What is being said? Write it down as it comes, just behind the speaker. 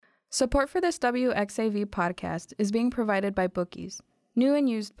Support for this WXAV podcast is being provided by Bookies, new and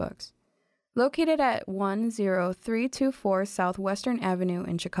used books. Located at 10324 Southwestern Avenue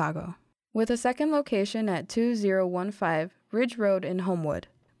in Chicago, with a second location at 2015 Ridge Road in Homewood.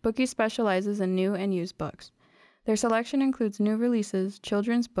 Bookies specializes in new and used books. Their selection includes new releases,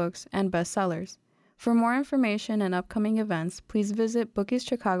 children's books, and bestsellers. For more information and upcoming events, please visit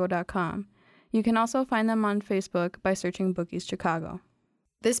bookieschicago.com. You can also find them on Facebook by searching Bookies Chicago.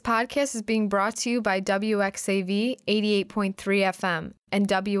 This podcast is being brought to you by WXAV 88.3 FM and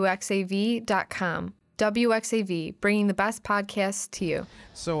WXAV.com. WXAV, bringing the best podcasts to you.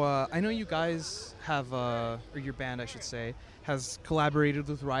 So I know you guys have, or your band, I should say, has collaborated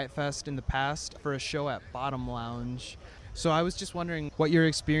with Riot Fest in the past for a show at Bottom Lounge. So I was just wondering what your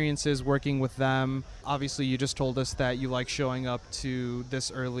experience is working with them. Obviously, you just told us that you like showing up to this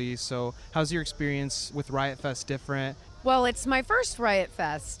early. So how's your experience with Riot Fest different? Well, it's my first Riot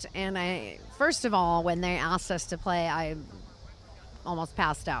Fest, and first of all, when they asked us to play, I almost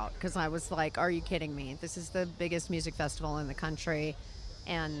passed out because I was like, are you kidding me? This is the biggest music festival in the country,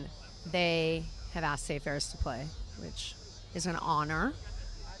 and they have asked Seyfarris to play, which is an honor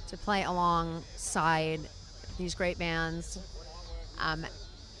to play alongside these great bands.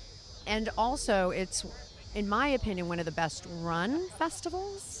 And also, it's, in my opinion, one of the best run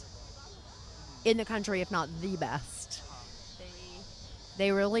festivals in the country, if not the best. They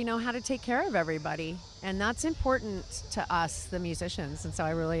really know how to take care of everybody, and that's important to us, the musicians, and so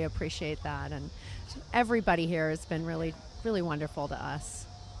I really appreciate that. And everybody here has been really, really wonderful to us.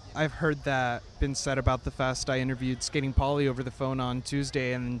 I've heard that been said about the fest. I interviewed Skating Polly over the phone on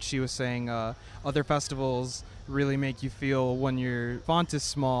Tuesday, and she was saying other festivals really make you feel when your font is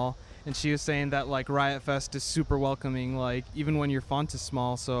small, and she was saying that like Riot Fest is super welcoming, like even when your font is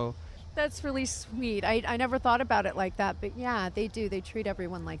small. So that's really sweet. I never thought about it like that, but yeah, they do. They treat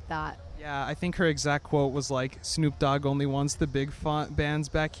everyone like that. Yeah, I think her exact quote was like, Snoop Dogg only wants the big font bands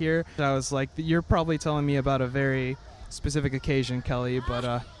back here. I was like, you're probably telling me about a very specific occasion, Kelly,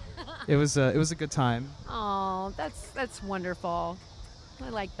 but it was a good time. Oh, that's wonderful. I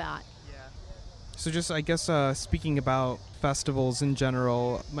like that. Yeah. So just, I guess, speaking about festivals in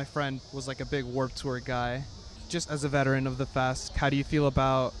general, my friend was like a big Warped Tour guy. Just as a veteran of the fest, how do you feel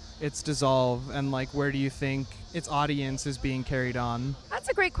about its dissolve, and like where do you think its audience is being carried on? That's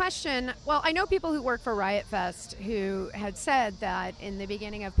a great question. Well, I know people who work for Riot Fest who had said that in the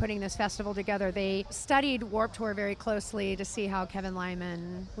beginning of putting this festival together, they studied Warped Tour very closely to see how Kevin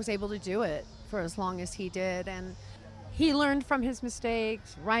Lyman was able to do it for as long as he did, and he learned from his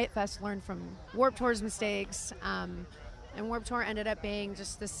mistakes. Riot Fest learned from Warped Tour's mistakes, and Warped Tour ended up being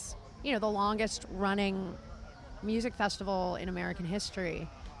just this, the longest running music festival in American history.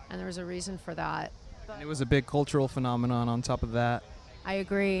 And there was a reason for that. It was a big cultural phenomenon on top of that. I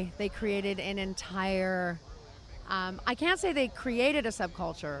agree. They created an entire, I can't say they created a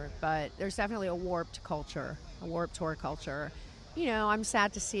subculture, but there's definitely a warped culture, a Warped Tour culture. I'm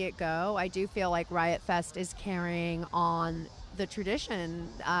sad to see it go. I do feel like Riot Fest is carrying on the tradition.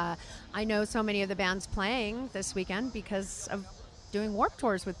 I know so many of the bands playing this weekend because of doing Warped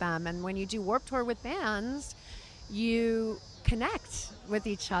Tours with them. And when you do Warped Tour with bands, you connect with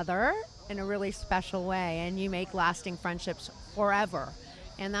each other in a really special way, and you make lasting friendships forever.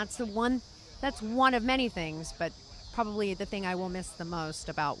 And that's one of many things, but probably the thing I will miss the most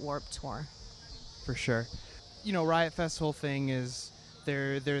about Warped Tour. For sure. Riot Fest's whole thing is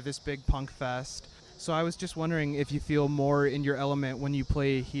they're this big punk fest. So I was just wondering if you feel more in your element when you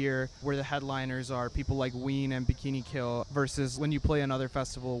play here, where the headliners are people like Ween and Bikini Kill, versus when you play another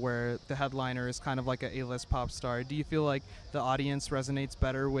festival where the headliner is kind of like a A-list pop star. Do you feel like the audience resonates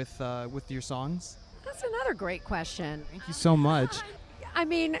better with your songs? That's another great question. Thank you so much. I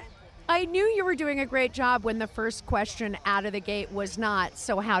mean, I knew you were doing a great job when the first question out of the gate was not,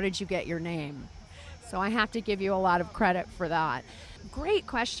 so how did you get your name? So I have to give you a lot of credit for that. Great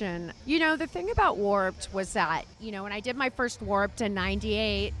question. The thing about Warped was that, when I did my first Warped in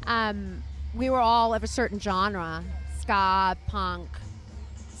 98, we were all of a certain genre, ska, punk,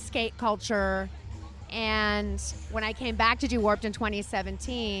 skate culture. And when I came back to do Warped in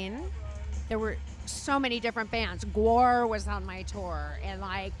 2017, there were so many different bands. Gore was on my tour,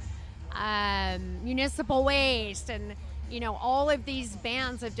 and Municipal Waste, and all of these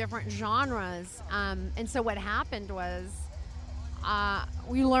bands of different genres. And so what happened was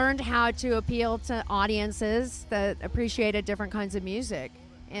we learned how to appeal to audiences that appreciated different kinds of music,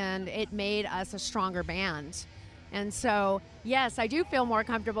 and it made us a stronger band. And so, yes, I do feel more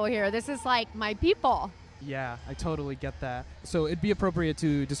comfortable here. This is like my people. Yeah, I totally get that. So it'd be appropriate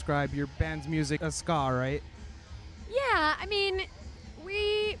to describe your band's music as ska, right? Yeah, I mean,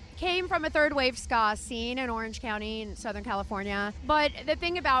 we came from a third wave ska scene in Orange County in Southern California. But the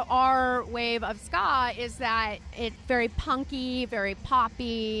thing about our wave of ska is that it's very punky, very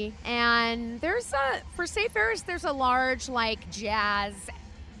poppy, and for Save Ferris, there's a large like jazz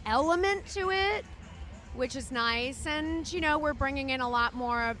element to it, which is nice. And we're bringing in a lot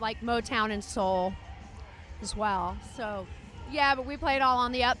more of like Motown and soul as well. So yeah, but we play it all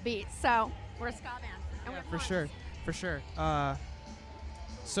on the upbeat, so we're a ska band. And Yeah, for sure.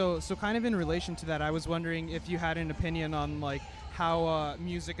 So kind of in relation to that, I was wondering if you had an opinion on like how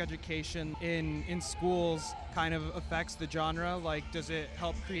music education in schools kind of affects the genre. Like, does it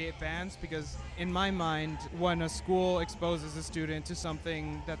help create bands? Because in my mind, when a school exposes a student to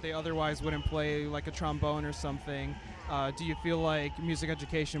something that they otherwise wouldn't play, like a trombone or something, do you feel like music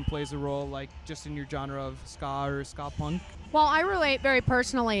education plays a role, like just in your genre of ska or ska punk? Well, I relate very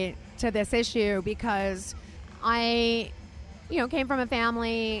personally to this issue because I, came from a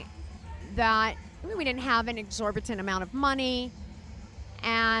family that we didn't have an exorbitant amount of money,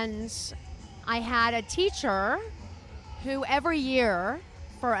 and I had a teacher who every year,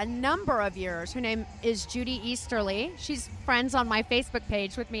 for a number of years, her name is Judy Easterly. She's friends on my Facebook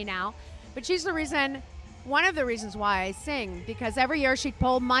page with me now, but she's one of the reasons why I sing, because every year she'd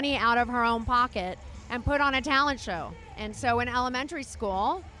pull money out of her own pocket and put on a talent show. And so in elementary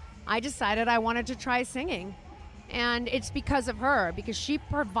school, I decided I wanted to try singing. And it's because of her, because she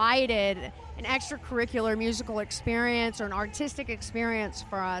provided an extracurricular musical experience or an artistic experience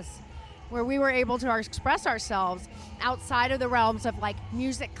for us where we were able to express ourselves outside of the realms of like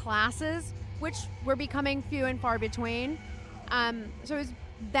music classes, which were becoming few and far between. So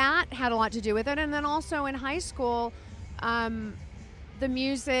that had a lot to do with it. And then also in high school, the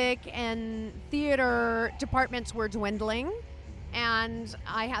music and theater departments were dwindling, and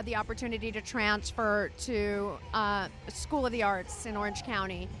I had the opportunity to transfer to School of the Arts in Orange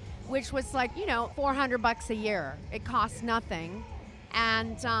County, which was like, $400 a year. It cost nothing.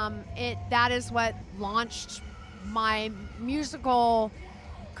 And that is what launched my musical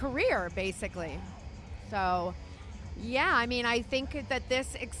career, basically. So, yeah, I think that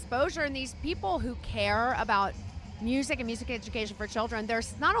this exposure and these people who care about music and music education for children, they're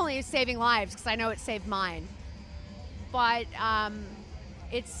not only saving lives, because I know it saved mine, but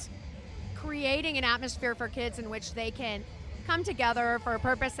it's creating an atmosphere for kids in which they can come together for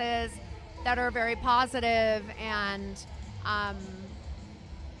purposes that are very positive and,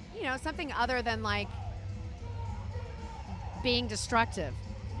 something other than like being destructive.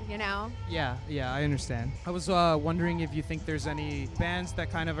 Yeah, I understand. I was wondering if you think there's any bands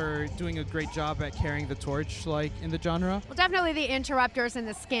that kind of are doing a great job at carrying the torch, like in the genre. Well, definitely the Interrupters and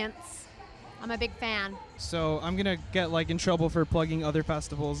the Skints. I'm a big fan. So I'm gonna get like in trouble for plugging other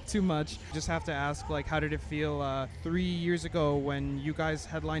festivals too much. Just have to ask, like, how did it feel 3 years ago when you guys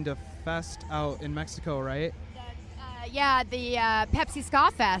headlined a fest out in Mexico, right? The Pepsi Ska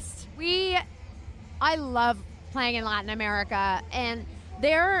Fest. I love playing in Latin America, and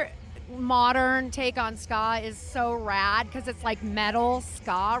their modern take on ska is so rad because it's like metal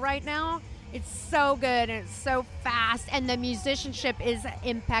ska right now. It's so good and it's so fast, and the musicianship is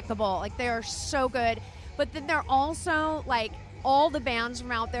impeccable. Like, they are so good. But then they're also like all the bands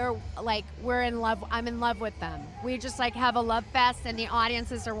from out there, like, I'm in love with them. We just like have a love fest, and the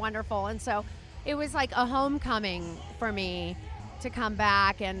audiences are wonderful. And so it was like a homecoming for me to come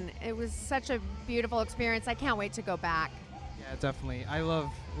back, and it was such a beautiful experience. I can't wait to go back. Yeah, definitely. I love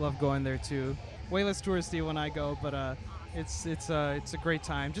going there too. Way less touristy when I go, but it's a great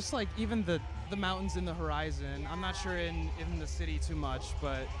time. Just like even the mountains in the horizon. I'm not sure in the city too much,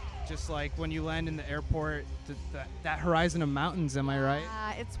 but just like when you land in the airport, that horizon of mountains. Am I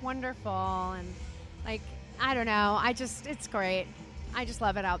right? It's wonderful, and like, I don't know. It's great. I just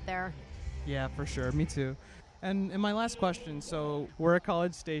love it out there. Yeah, for sure. Me too. And my last question. So we're a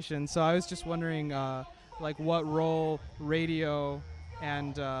college station, so I was just wondering, like, what role radio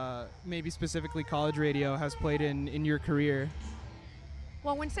and maybe specifically college radio has played in your career.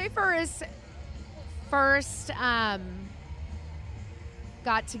 Well, when Save Ferris first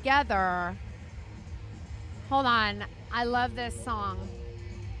got together, hold on, I love this song.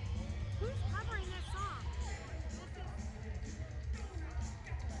 Who's covering this song?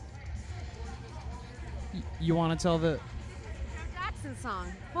 You want to tell the... Joe Jackson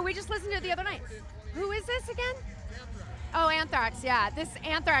song. Well, we just listened to it the other night. Who is this again? Oh, Anthrax, yeah. This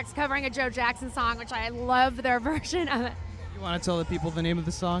Anthrax covering a Joe Jackson song, which I love their version of it. You want to tell the people the name of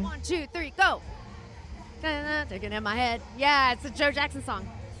the song? 1, 2, 3, go. Taking in my head. Yeah, it's a Joe Jackson song.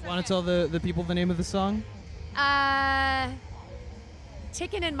 You want to tell the people the name of the song?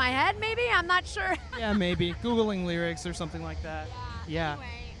 Ticking in my head, maybe? I'm not sure. Yeah, maybe. Googling lyrics or something like that. Yeah. Anyway,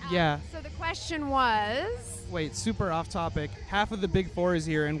 Yeah. So the question was... Wait, super off topic. Half of the Big Four is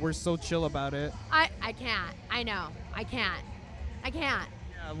here, and we're so chill about it. I can't. I know. I can't. Yeah,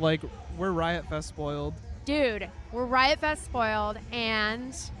 like, we're Riot Fest spoiled. Dude, we're Riot Fest spoiled,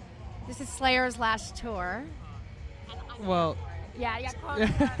 and this is Slayer's last tour. Well, Yeah.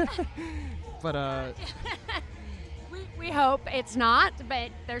 but We hope it's not,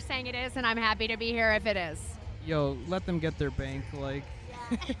 but they're saying it is, and I'm happy to be here if it is. yo, let them get their bank. Like,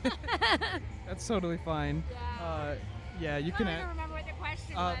 that's totally fine. Yeah, you can. I don't remember what the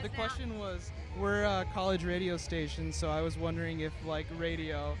question was. The now. question was, we're a college radio station, so I was wondering if like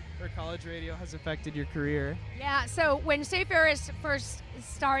radio or college radio has affected your career. Yeah, so when Save Ferris first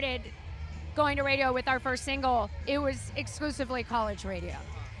started going to radio with our first single, it was exclusively college radio.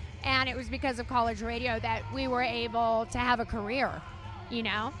 And it was because of college radio that we were able to have a career, you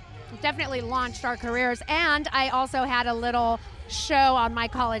know? It definitely launched our careers. And I also had a little show on my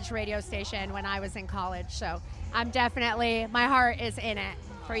college radio station when I was in college. So I'm definitely, my heart is in it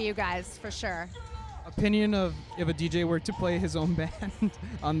for you guys, for sure. Opinion of if a DJ were to play his own band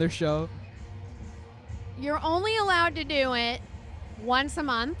on their show? You're only allowed to do it once a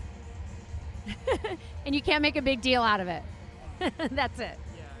month. And you can't make a big deal out of it. That's it.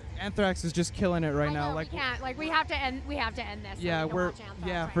 Anthrax is just killing it right I know, now. Like, we can't. Like, we have to end this. so yeah, we can we're watch Anthrax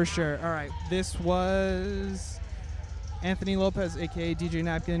yeah right for now. sure. All right, this was Anthony Lopez, aka DJ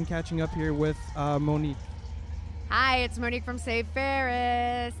Napkin, catching up here with Monique. Hi, it's Monique from Save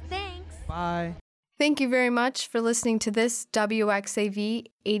Ferris. Thanks. Bye. Thank you very much for listening to this WXAV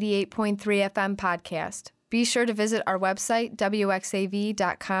 88.3 FM podcast. Be sure to visit our website,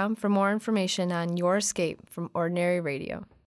 wxav.com, for more information on your escape from ordinary radio.